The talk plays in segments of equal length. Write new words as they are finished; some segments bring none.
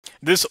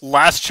This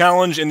last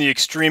challenge in the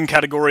extreme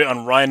category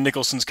on Ryan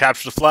Nicholson's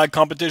Capture the Flag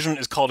competition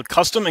is called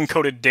Custom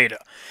Encoded Data.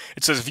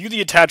 It says view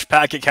the attached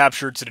packet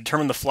captured to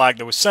determine the flag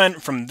that was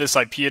sent from this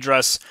IP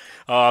address,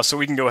 so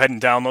we can go ahead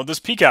and download this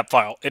PCAP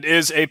file. It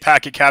is a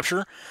packet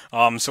capture,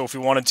 so if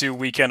we wanted to,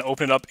 we can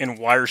open it up in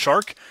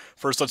Wireshark.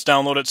 First, let's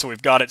download it so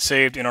we've got it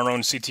saved in our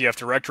own CTF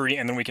directory,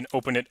 and then we can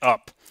open it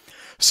up.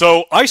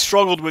 So I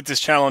struggled with this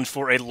challenge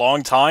for a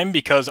long time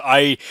because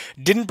I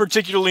didn't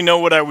particularly know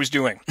what I was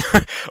doing.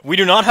 We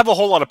do not have a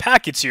whole lot of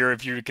packets here,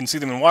 if you can see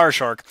them in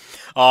Wireshark,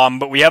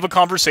 but we have a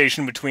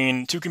conversation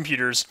between two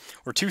computers,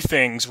 or two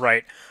things,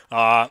 right?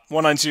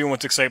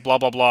 192.168, blah,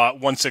 blah, blah,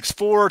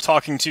 164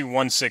 talking to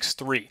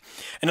 163.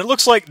 And it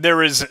looks like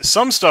there is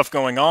some stuff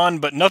going on,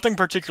 but nothing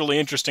particularly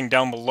interesting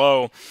down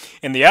below.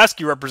 In the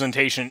ASCII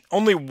representation,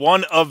 only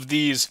one of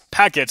these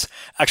packets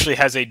actually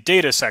has a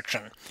data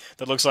section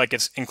that looks like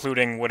it's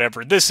including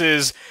whatever this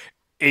is,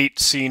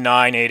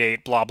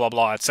 8C988, blah, blah,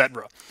 blah,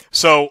 etc.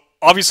 So,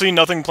 obviously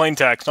nothing plain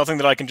text, nothing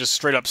that I can just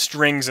straight up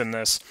strings in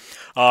this.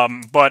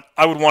 But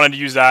I would want to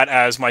use that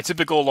as my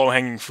typical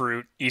low-hanging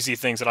fruit, easy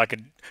things that I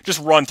could just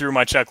run through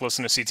my checklist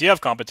in a CTF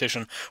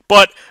competition,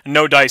 but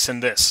no dice in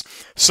this.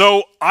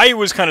 So I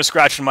was kind of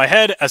scratching my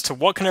head as to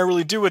what can I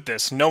really do with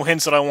this. No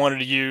hints that I wanted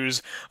to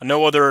use,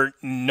 no other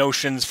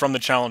notions from the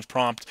challenge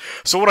prompt.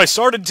 So what I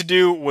started to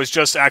do was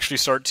just actually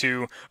start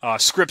to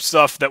script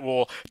stuff that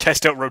will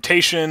test out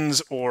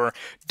rotations or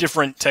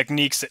different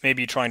techniques that may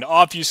be trying to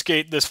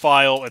obfuscate this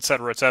file,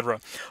 etc., etc.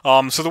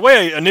 So the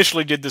way I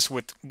initially did this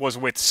was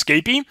with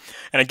Scapy,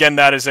 and again,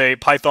 that is a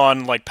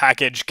Python like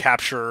package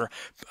capture,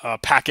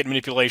 packet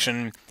manipulation,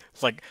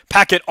 like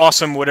packet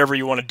awesome, whatever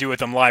you want to do with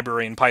them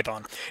library in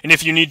Python. And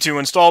if you need to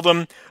install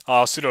them,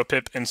 sudo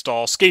pip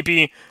install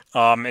Scapy,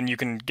 and you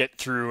can get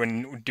through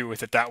and do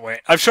with it that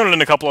way. I've shown it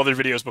in a couple other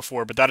videos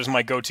before, but that is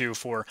my go-to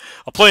for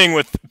playing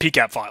with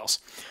PCAP files.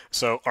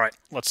 So, all right,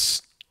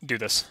 let's do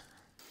this.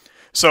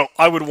 So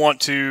I would want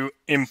to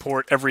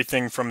import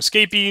everything from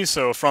Scapy,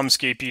 so from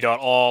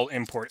scapy.all,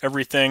 import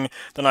everything.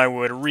 Then I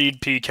would read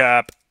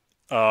PCAP,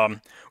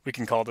 we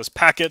can call this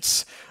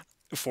packets.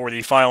 For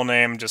the file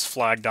name, just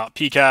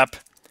flag.pcap.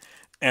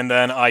 And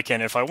then I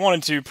can, if I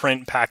wanted to,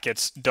 print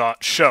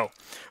packets.show.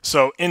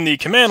 So in the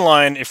command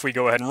line, if we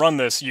go ahead and run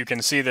this, you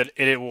can see that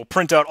it will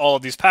print out all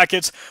of these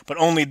packets, but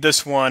only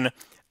this one,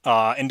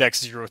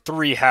 index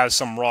 03, has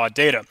some raw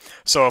data.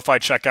 So if I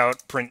check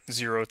out print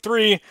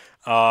 03,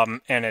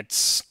 and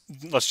it's,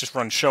 let's just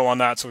run show on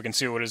that so we can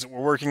see what it is that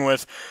we're working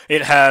with.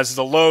 It has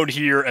the load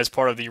here as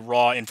part of the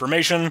raw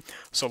information.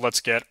 So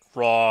let's get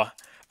raw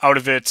out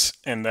of it,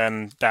 and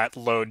then that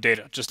load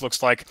data. Just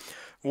looks like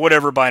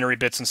whatever binary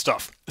bits and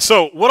stuff.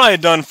 So what I had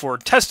done for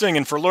testing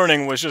and for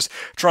learning was just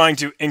trying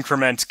to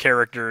increment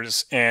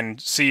characters and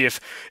see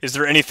if is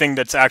there anything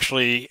that's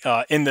actually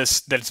in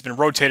this that's been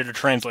rotated or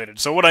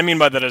translated. So what I mean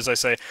by that is I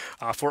say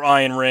for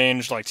I in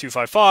range like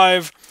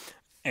 255,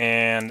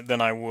 and then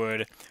I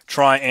would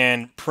try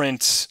and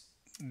print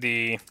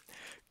the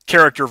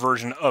character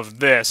version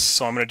of this.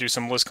 So I'm going to do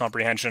some list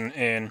comprehension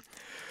in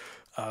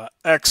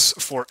X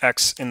for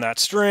X in that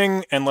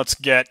string, and let's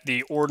get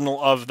the ordinal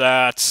of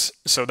that,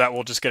 so that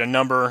will just get a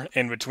number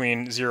in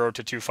between 0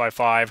 to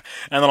 255,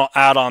 and then I'll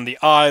add on the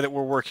I that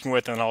we're working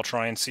with, and I'll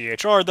try and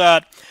CHR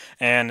that,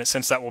 and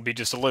since that will be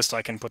just a list,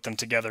 I can put them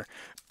together.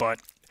 But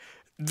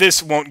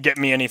this won't get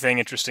me anything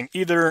interesting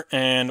either,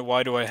 and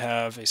why do I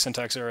have a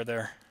syntax error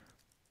there?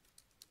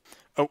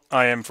 Oh,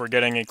 I am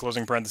forgetting a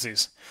closing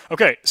parentheses.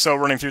 Okay, so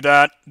running through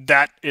that,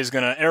 that is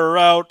going to error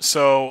out.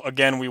 So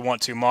again, we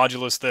want to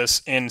modulus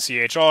this in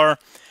CHR,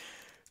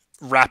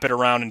 wrap it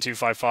around in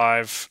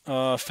 255.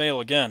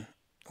 Fail again.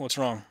 What's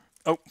wrong?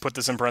 Oh, put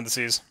this in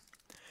parentheses.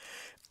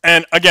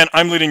 And again,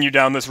 I'm leading you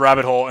down this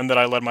rabbit hole, and that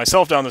I led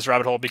myself down this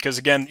rabbit hole because,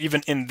 again,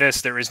 even in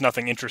this, there is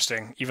nothing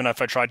interesting. Even if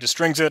I tried to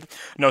strings it,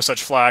 no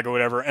such flag or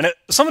whatever. And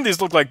some of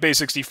these look like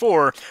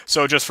base64,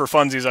 so just for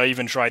funsies, I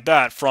even tried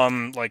that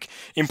from, like,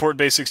 import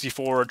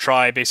base64,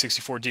 try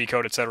base64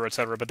 decode, etc.,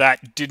 etc., but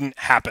that didn't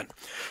happen.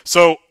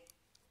 So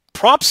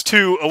props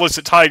to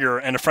Illicit Tiger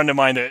and a friend of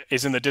mine that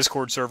is in the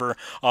Discord server.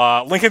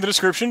 Link in the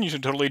description. You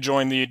should totally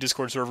join the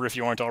Discord server if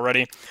you aren't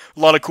already. A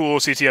lot of cool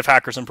CTF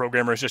hackers and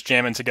programmers just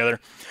jamming together.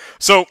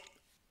 So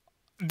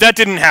that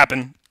didn't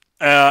happen.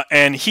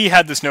 And he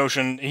had this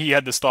notion, he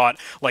had this thought,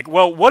 like,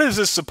 well, what is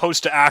this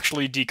supposed to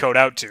actually decode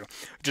out to?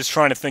 Just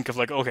trying to think of,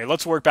 like, okay,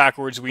 let's work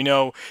backwards. We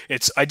know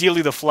it's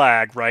ideally the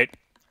flag, right?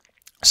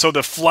 So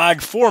the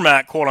flag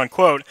format,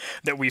 quote-unquote,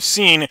 that we've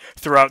seen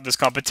throughout this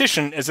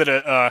competition is that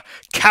a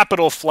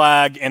capital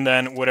flag and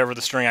then whatever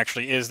the string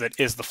actually is that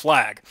is the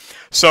flag.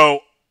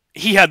 So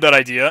he had that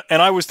idea,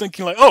 and I was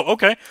thinking like, oh,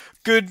 okay,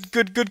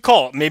 good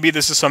call. Maybe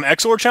this is some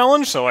XOR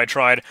challenge. So I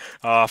tried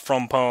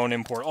from pwn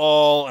import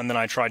all, and then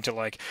I tried to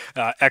like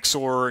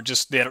XOR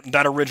just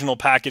that original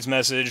package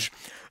message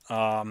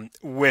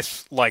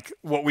with like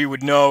what we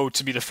would know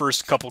to be the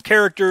first couple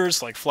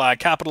characters, like flag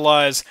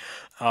capitalize.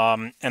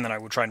 And then I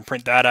would try and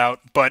print that out,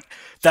 but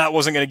that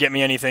wasn't going to get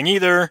me anything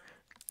either.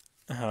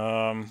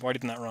 Why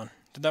didn't that run?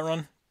 Did that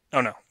run? Oh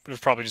no, it was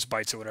probably just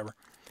bytes or whatever.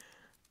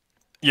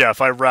 Yeah,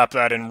 if I wrap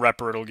that in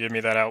repr, it'll give me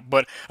that out.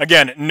 But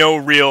again, no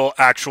real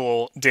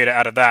actual data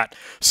out of that.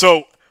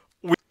 So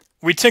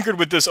we tinkered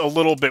with this a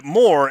little bit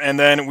more, and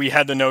then we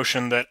had the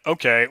notion that,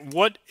 okay,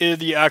 what is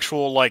the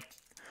actual, like,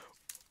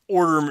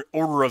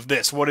 order of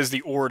this? What is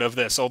the ord of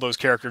this? All those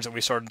characters that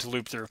we started to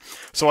loop through.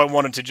 So I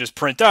wanted to just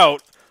print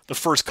out the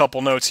first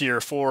couple notes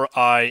here for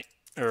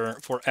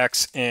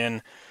x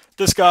in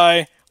this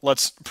guy.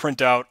 Let's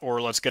print out,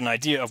 or let's get an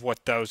idea of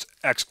what those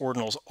x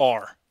ordinals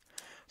are.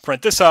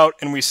 Print this out,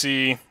 and we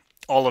see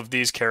all of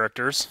these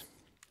characters.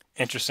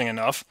 Interesting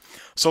enough.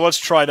 So let's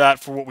try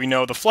that for what we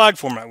know the flag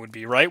format would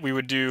be, right? We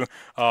would do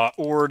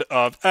ord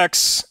of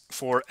x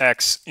for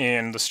x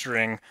in the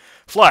string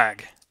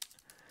flag.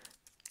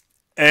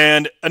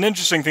 And an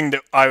interesting thing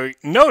that I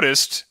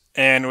noticed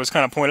and was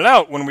kind of pointed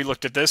out when we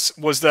looked at this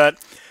was that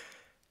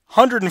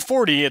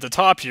 140 at the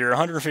top here,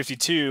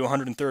 152,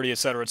 130,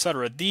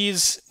 etc.,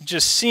 these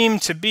just seem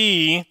to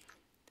be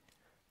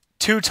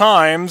 2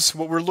 times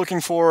what we're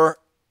looking for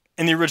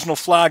in the original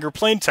flag or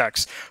plain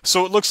text.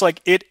 So it looks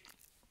like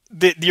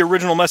the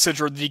original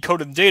message or the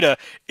decoded data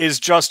is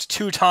just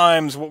 2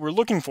 times what we're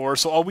looking for.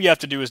 So all we have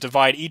to do is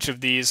divide each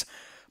of these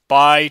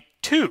by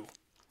 2,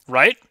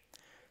 right?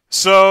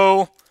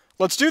 So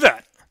let's do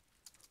that.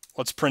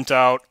 Let's print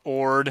out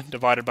ord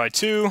divided by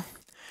 2,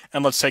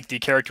 and let's take the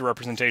character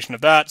representation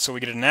of that so we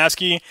get it in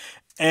ASCII,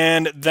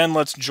 and then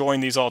let's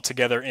join these all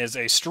together as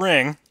a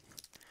string,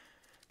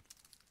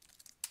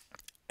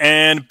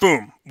 and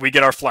boom, we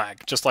get our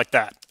flag, just like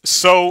that.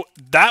 So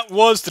that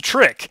was the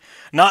trick.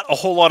 Not a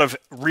whole lot of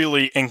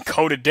really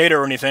encoded data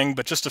or anything,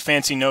 but just a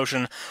fancy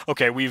notion.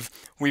 Okay, we've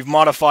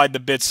modified the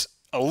bits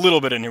a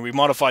little bit in here. We've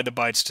modified the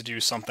bytes to do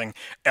something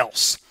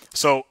else.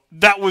 So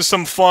that was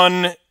some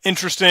fun,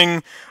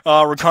 interesting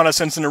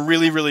reconnaissance in a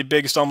really, really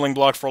big stumbling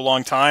block for a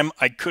long time.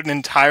 I couldn't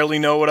entirely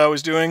know what I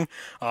was doing.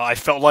 I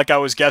felt like I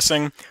was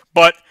guessing,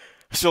 but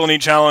still a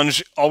neat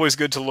challenge. Always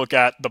good to look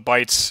at the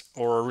bytes,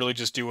 or really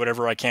just do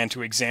whatever I can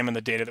to examine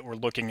the data that we're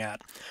looking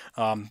at.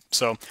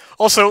 So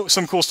also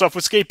some cool stuff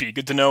with Scapy.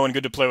 Good to know and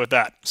good to play with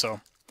that.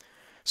 So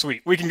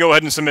sweet. We can go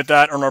ahead and submit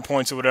that, earn our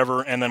points or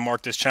whatever, and then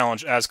mark this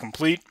challenge as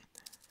complete.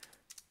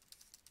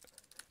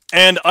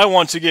 And I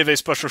want to give a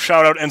special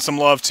shout out and some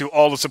love to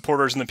all the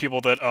supporters and the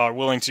people that are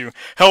willing to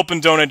help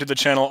and donate to the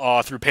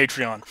channel through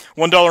Patreon.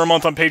 $1 a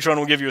month on Patreon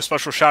will give you a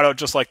special shout out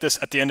just like this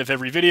at the end of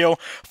every video.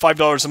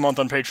 $5 a month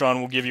on Patreon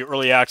will give you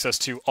early access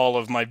to all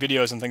of my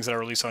videos and things that I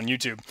release on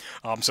YouTube.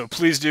 So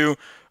please do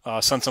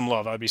send some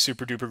love. I'd be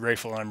super duper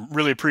grateful. I'm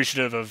really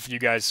appreciative of you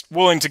guys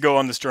willing to go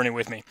on this journey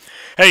with me.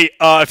 Hey,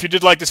 if you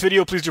did like this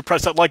video, please do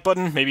press that like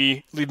button.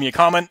 Maybe leave me a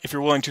comment if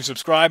you're willing to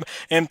subscribe.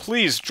 And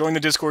please join the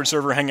Discord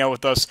server, hang out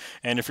with us.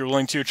 And if you're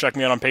willing to, check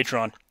me out on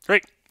Patreon.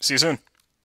 Great. See you soon.